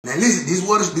Now listen, this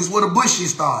is where the bullshit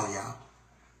started, y'all.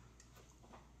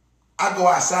 I go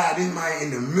outside, this man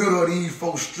in the middle of these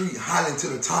folks' street hollering to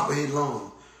the top of his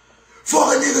lungs.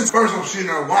 Fuck a nigga. First I'm sitting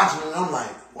there watching and I'm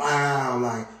like, wow,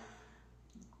 like,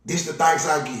 this the thanks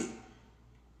I get.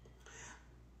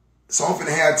 So I'm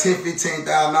finna have $10,000,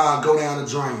 $15,000 go down the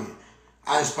drain.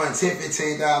 I just spent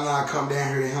 $10,000, $15,000 come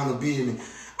down here to handle business.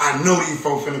 I know these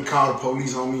folks finna call the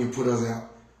police on me and put us out.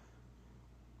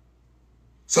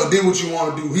 So then what you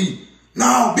wanna do?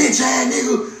 No, bitch ass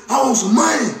nigga, I want some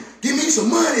money. Give me some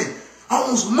money. I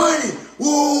want some money.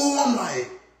 Whoa, I'm like,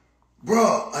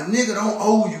 bro, a nigga don't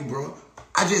owe you, bro.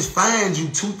 I just fined you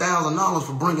 $2,000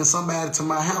 for bringing somebody to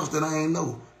my house that I ain't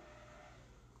know.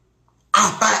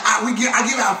 I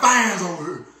give out fines over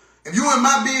here. If you in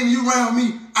my business, you around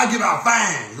me, I give out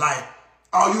fines. Like,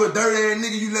 oh, you a dirty ass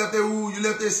nigga, you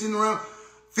left there sitting around,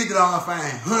 $50 fine,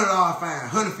 $100 fine,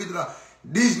 $150.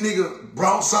 This nigga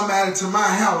brought somebody to my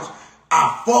house.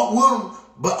 I fuck with him,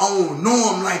 but I don't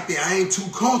know him like that. I ain't too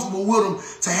comfortable with him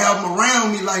to have him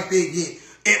around me like that yet.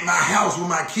 At my house with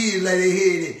my kids lay their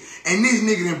head in. And this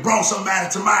nigga done brought somebody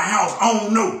to my house, I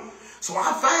don't know. So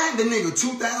I fined the nigga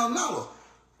 $2,000.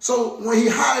 So when he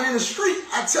hollered in the street,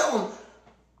 I tell him,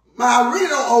 man, I really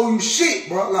don't owe you shit,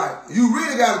 bro. Like, you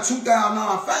really got a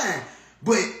 $2,000 fine.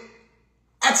 But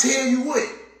I tell you what,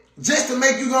 just to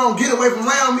make you gonna get away from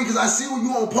around me, because I see when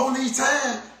you on police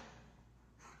time,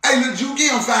 hey, let you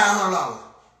give him $500.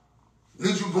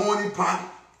 Let you go in his pocket.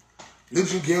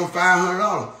 Let you give him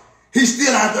 $500. He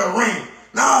still out there ringing.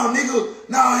 No, nigga,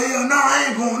 no, hell no, I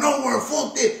ain't going nowhere.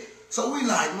 Fuck that. So we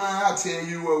like, man, I tell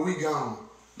you what, we gone.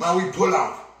 Man, we pull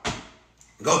off.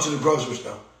 Go to the grocery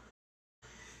store.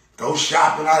 Go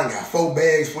shopping. I done got 4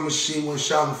 bags full of shit, went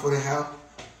shopping for the house.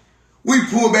 We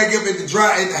pull back up at the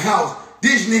house.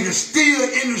 This nigga still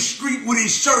in the street with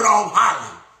his shirt off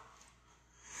hollering.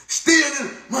 Still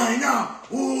in, man, nah,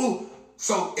 ooh.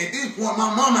 So at this point,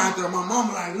 my mama out there, my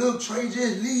mama like, look, Trey,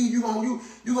 just leave. You gonna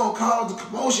cause the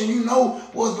commotion. You know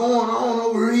what's going on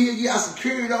over here. You got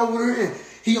security over here. And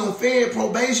he on Fed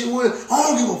probation with it. I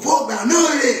don't give a fuck about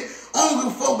none of that. I don't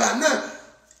give a fuck about nothing.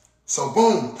 So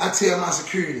boom, I tell my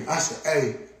security, I said,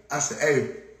 hey.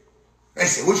 They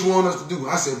said, what you want us to do?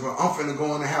 I said, bro, I'm finna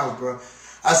go in the house, bro.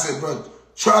 I said, bro,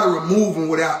 try to remove him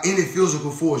without any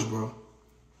physical force, bro.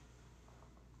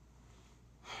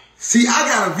 See, I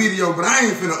got a video, but I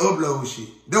ain't finna upload shit.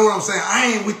 That's what I'm saying. I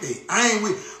ain't with it.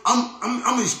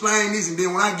 I'm explaining this, and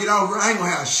then when I get off here, I ain't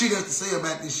gonna have shit else to say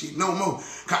about this shit no more.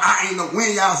 Cause I ain't no,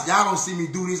 when y'all don't see me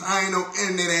do this, I ain't no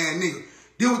internet ass nigga.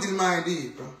 Deal with this man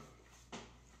did, bro.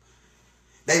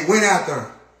 They went out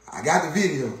there. I got the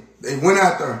video. They went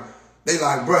out there. They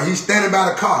like, bro, he's standing by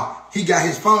the car. He got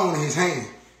his phone in his hand.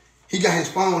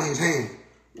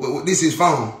 Well, this is his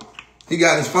phone. He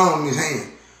got his phone in his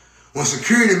hand. When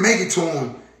security make it to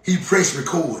him, he press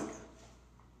record.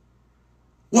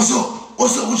 What's up?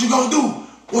 What's up? What you gonna do?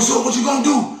 What's up? What you gonna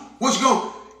do? What you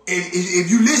gonna?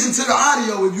 If you listen to the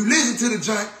audio, if you listen to the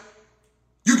junk,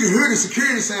 you can hear the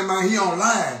security saying, man, he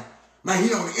online. Man,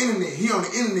 he on the internet. He on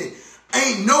the internet.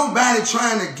 Ain't nobody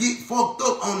trying to get fucked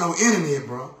up on no internet,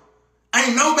 bro.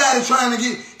 Ain't nobody trying to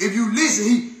get, if you listen,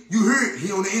 you hear it,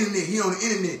 he on the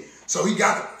internet. So he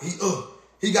got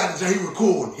the he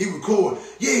recording.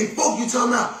 Yeah, fuck you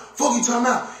talking about.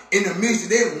 In the midst of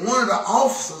that, one of the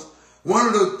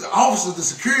officers, the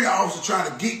security officer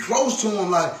trying to get close to him,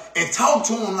 like, and talk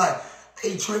to him like,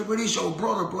 hey, Trey, but this your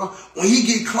brother, bro. When he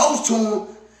get close to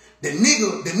him, the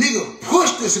nigga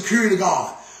pushed the security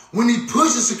guard. When he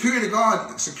pushed the security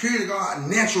guard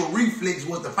natural reflex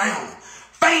was the bam!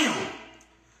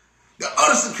 The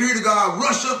other security guard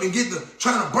rush up and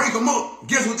trying to break him up.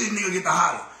 Guess what this nigga get to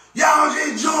holler? Y'all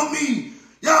just jumped me.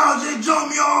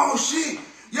 Oh, shit.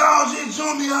 Y'all just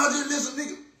jumped me. Y'all just listen,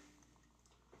 nigga.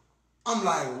 I'm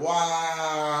like,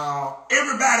 wow.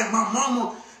 Everybody, my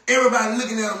mama, everybody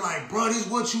looking at him like, bro, this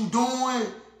what you doing?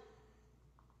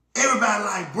 Everybody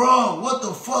like, bro, what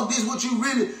the fuck? This what you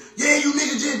really? Yeah, you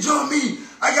niggas just jumped me.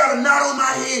 I got a knot on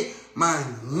my head. Man,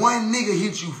 one nigga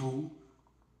hit you, fool.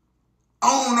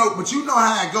 I don't know, but you know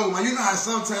how it go, man. You know how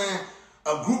sometimes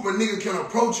a group of niggas can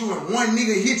approach you and one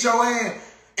nigga hit your ass,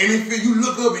 and if you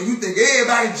look up and you think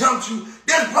everybody jumped you,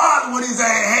 that's probably what his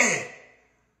ass had.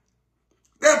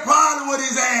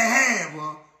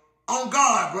 Bro. On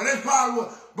God, bro. That's probably what,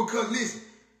 because listen,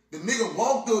 the nigga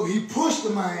walked up, he pushed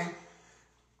the man.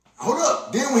 Hold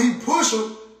up. Then when he pushed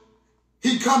him,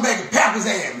 he come back and pap his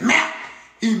ass. Map.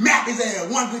 He mapped his ass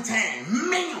one good time.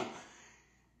 Man.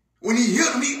 When he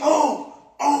hit him,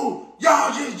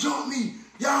 y'all just jumped me.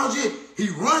 He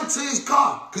run to his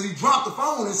car because he dropped the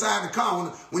phone inside the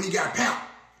car when he got pounded.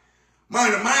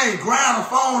 Man, the man grabbed the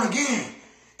phone again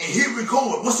and hit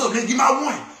record. What's up, nigga? Get my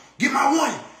one. Get my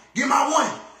one. Get my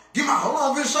one. Get my, hold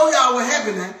on, I'm gonna show y'all what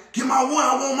happened now. Get my one,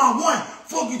 I want my one.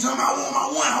 Fuck you talking about, I want my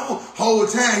one. Whole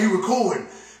time he recording.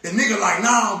 The nigga like,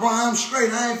 nah, bro, I'm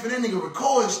straight. I ain't for that nigga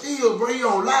recording still, bro. He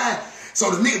on line.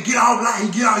 So the nigga get off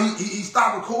line. He get out, he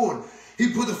stopped recording.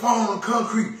 He put the phone on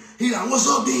concrete. He like, what's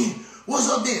up then? What's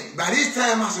up then? By this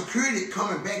time, my security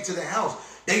coming back to the house.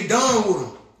 They done with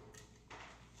him.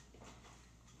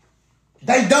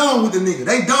 They done with the nigga.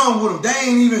 They done with him. They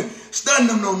ain't even studying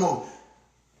him no more.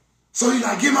 So he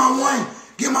like, get my one.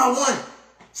 Get my one.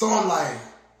 So I'm like,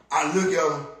 I look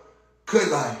at him. Cause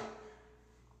like,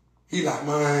 he like,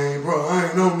 man, bro, I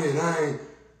ain't on it.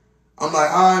 I'm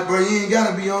like, all right, bro, you ain't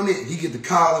gotta be on it. He get to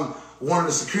call him one of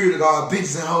the security guard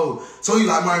bitches and hoes. So he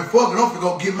like, man, fuck it, I'm finna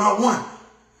go get my one.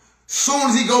 Soon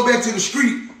as he go back to the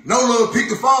street, No Love pick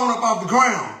the phone up off the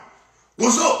ground.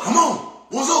 What's up? Come on.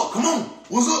 What's up? Come on.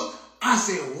 What's up? I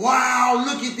said, wow,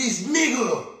 look at this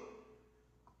nigga.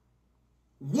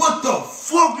 What the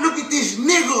fuck? Look at this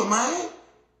nigga, man.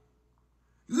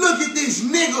 Look at this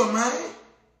nigga, man.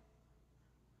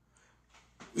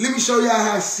 Let me show y'all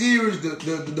how serious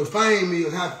the fame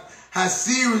is, how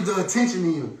serious the attention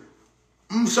is.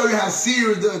 I'm gonna show you how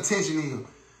serious the attention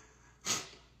is.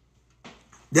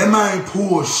 That man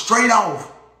pulled straight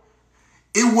off.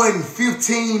 It wasn't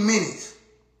 15 minutes.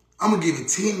 I'm gonna give it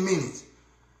 10 minutes.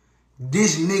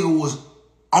 This nigga was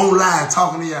on live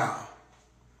talking to y'all.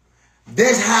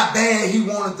 That's how bad he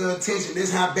wanted the attention.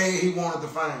 That's how bad he wanted the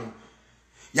fame.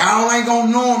 Y'all ain't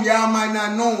gonna know him. Y'all might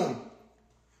not know him.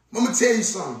 I'm gonna tell you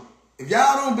something. If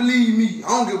y'all don't believe me, I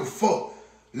don't give a fuck.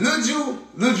 Lil Ju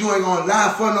ain't gonna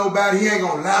lie for nobody. He ain't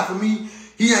gonna lie for me.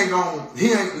 He a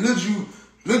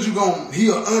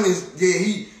honest, yeah,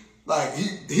 he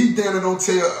damn it don't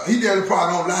tell, he damn it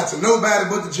probably don't lie to nobody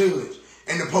but the judge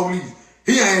and the police.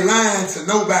 He ain't lying to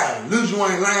nobody. Lil Ju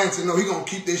ain't lying to no, he gonna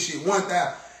keep this shit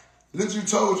 1,000. Lil Ju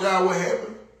told y'all what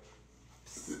happened.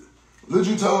 Lil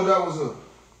Ju told y'all what's up.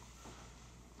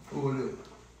 Who was it?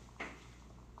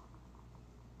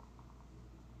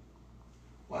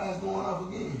 Why is going off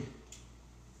again?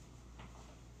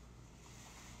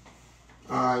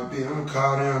 Alright, then I'm gonna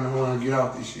call down and wanna get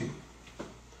off this shit.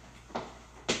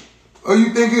 Oh,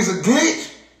 you think it's a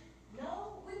glitch?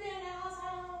 No, we been in the house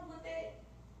how long with that?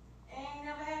 Ain't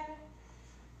never happened.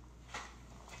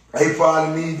 They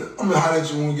probably need to, I'm gonna holler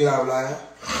at you when we get out live.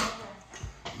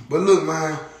 Okay. But look,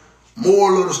 man,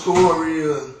 moral of the story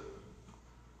is,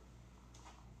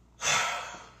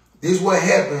 this is what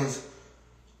happens.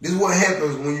 This is what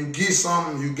happens when you get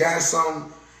something, you got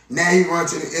something, now he run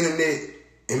to the internet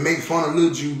and make fun of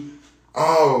Lil Ju.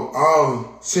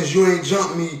 Oh, since you ain't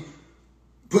jumped me,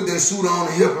 put that suit on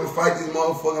and help him fight this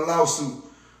motherfucking lawsuit.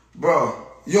 Bro,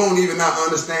 you don't even not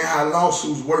understand how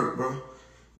lawsuits work, bro.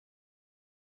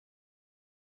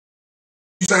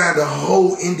 You signed the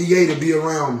whole NDA to be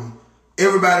around me.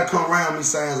 Everybody come around me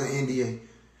signs an NDA.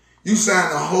 You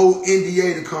signed the whole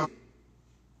NDA to come.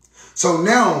 So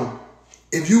now,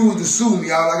 if you was to sue me,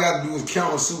 all I got to do is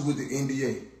counter sue with the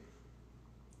NDA.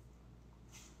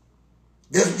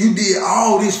 You did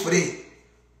all this for that.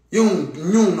 You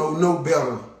don't know no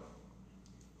better.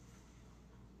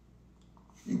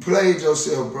 You played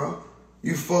yourself, bro.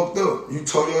 You fucked up. You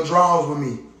tore your draws with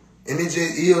me. And it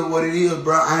just is what it is,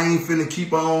 bro. I ain't finna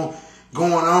keep on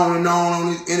going on and on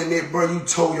this internet, bro. You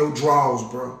tore your draws,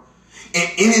 bro. And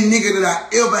any nigga that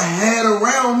I ever had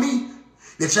around me,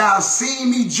 that y'all seen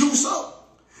me juice up,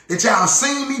 that y'all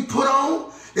seen me put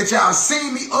on, that y'all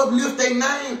seen me uplift their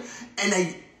name,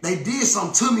 and they did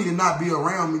something to me to not be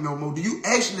around me no more. Do you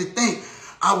actually think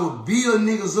I would build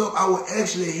niggas up? I would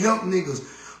actually help niggas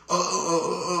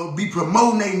be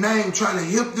promoting their name, trying to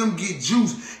help them get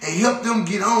juice and help them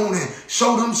get on and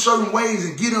show them certain ways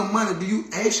and get them money? Do you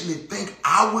actually think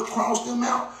I would cross them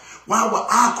out? Why would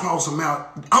I cross them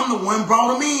out? I'm the one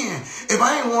brought them in. If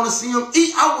I ain't want to see them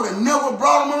eat, I would have never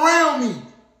brought them around me.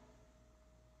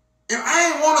 If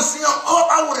I ain't want to see them up,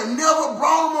 I would have never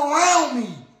brought them around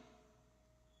me.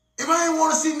 If I ain't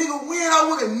want to see nigga win, I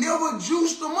would have never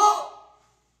juiced them up.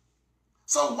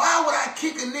 So why would I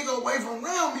kick a nigga away from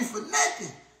around me for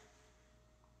nothing?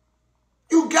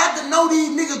 You got to know these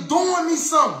niggas doing me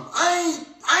something.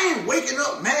 I ain't waking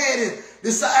up mad and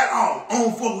decide, oh, I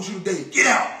don't fuck with you today. Get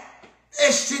out.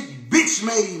 That shit bitch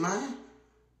made, man.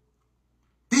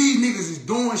 These niggas is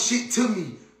doing shit to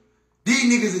me. These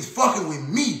niggas is fucking with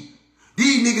me.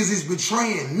 These niggas is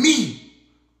betraying me.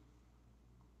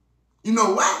 You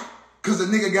know why? Because a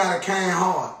nigga got a kind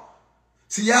heart.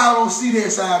 See, y'all don't see that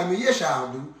side of me. Yes,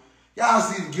 y'all do. Y'all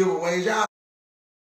see the giveaways. Y'all